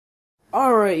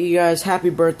Alright, you guys, happy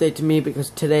birthday to me because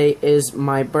today is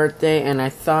my birthday, and I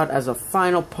thought as a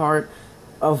final part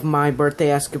of my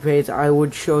birthday escapades, I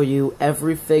would show you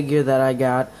every figure that I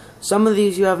got. Some of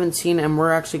these you haven't seen, and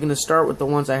we're actually going to start with the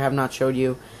ones I have not showed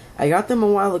you. I got them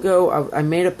a while ago. I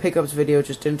made a pickups video, it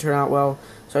just didn't turn out well,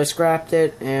 so I scrapped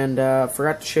it and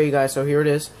forgot to show you guys, so here it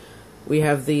is. We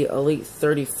have the Elite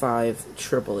 35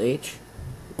 Triple H,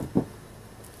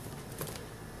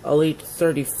 Elite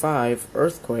 35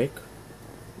 Earthquake,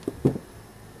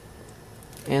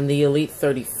 and the Elite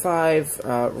 35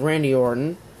 Randy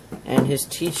Orton, and his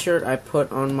t-shirt I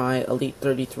put on my Elite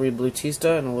 33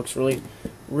 Blutista, and it looks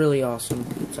really awesome.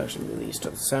 It's actually released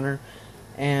to the center.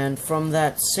 And from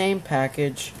that same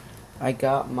package I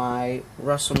got my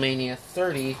WrestleMania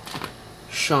 30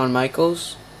 Shawn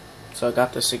Michaels, so I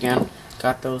got this again,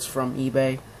 got those from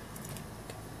eBay.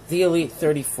 The Elite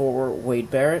 34 Wade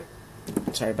Barrett,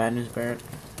 sorry, Bad News Barrett,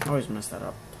 I always mess that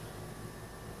up.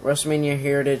 WrestleMania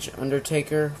Heritage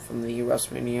Undertaker from the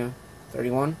WrestleMania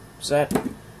 31 set.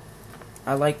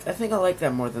 I think I like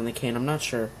that more than the Kane, I'm not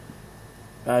sure.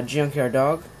 Junkyard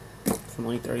Dog from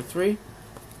Elite 33.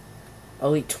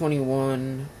 Elite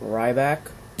 21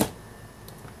 Ryback.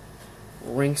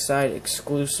 Ringside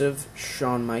Exclusive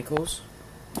Shawn Michaels.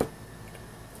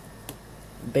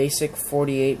 Basic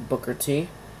 48 Booker T.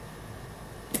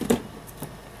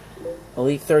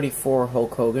 Elite 34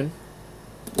 Hulk Hogan.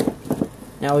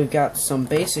 Now we've got some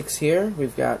basics here.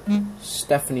 We've got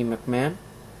Stephanie McMahon,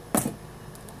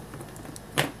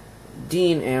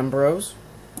 Dean Ambrose,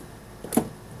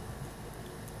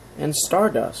 and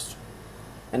Stardust.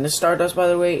 And this Stardust, by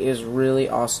the way, is really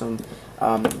awesome.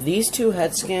 These two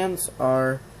head scans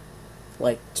are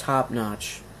like top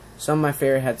notch. Some of my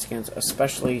favorite head scans,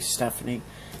 especially Stephanie.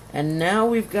 And now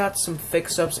we've got some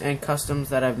fix-ups and customs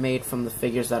that I've made from the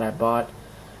figures that I bought.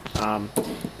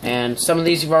 And some of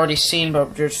these you've already seen, but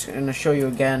we're just going to show you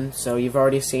again. So you've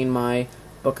already seen my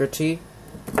Booker T.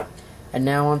 And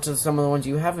now onto some of the ones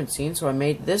you haven't seen. So I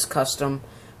made this custom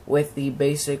with the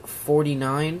basic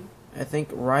 49, I think,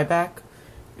 Ryback.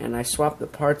 And I swapped the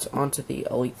parts onto the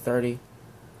Elite 30.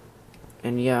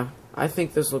 And yeah, I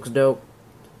think this looks dope.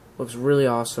 Looks really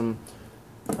awesome.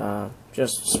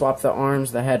 Just swap the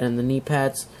arms, the head, and the knee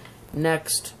pads.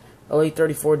 Next, Elite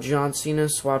 34 John Cena,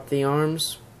 swap the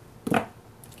arms.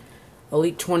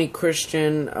 Elite 20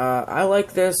 Christian, I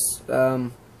like this. I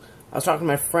was talking to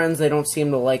my friends, they don't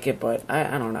seem to like it, but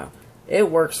I don't know.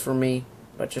 It works for me,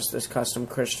 but just this custom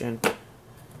Christian.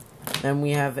 Then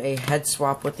we have a head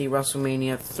swap with the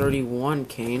WrestleMania 31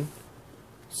 Kane.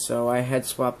 So I head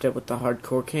swapped it with the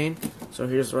Hardcore Kane. So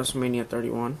here's WrestleMania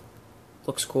 31.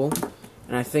 Looks cool.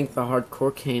 And I think the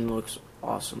Hardcore Kane looks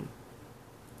awesome.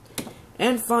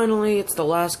 And finally, it's the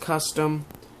last custom.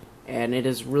 And it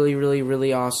is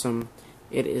really awesome.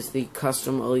 It is the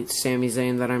custom Elite Sami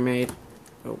Zayn that I made.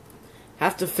 Oh.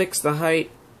 Have to fix the height.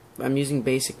 I'm using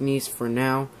basic knees for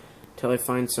now, till I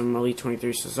find some Elite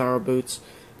 23 Cesaro boots.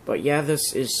 But yeah,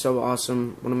 this is so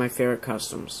awesome. One of my favorite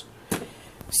customs.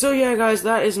 So yeah, guys,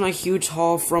 that is my huge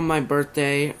haul from my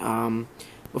birthday.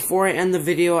 Before I end the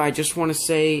video, I just want to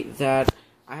say that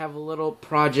I have a little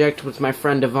project with my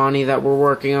friend Devani that we're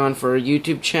working on for a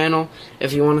YouTube channel.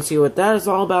 If you want to see what that is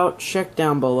all about, check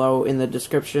down below in the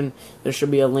description. There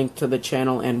should be a link to the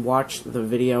channel and watch the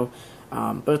video.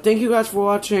 But thank you guys for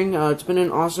watching. It's been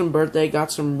an awesome birthday.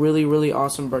 Got some really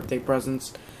awesome birthday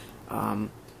presents. I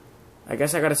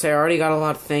guess I gotta say, I already got a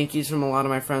lot of thank yous from a lot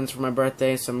of my friends for my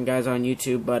birthday, some guys on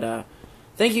YouTube, but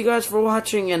thank you guys for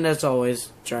watching, and as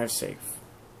always, drive safe.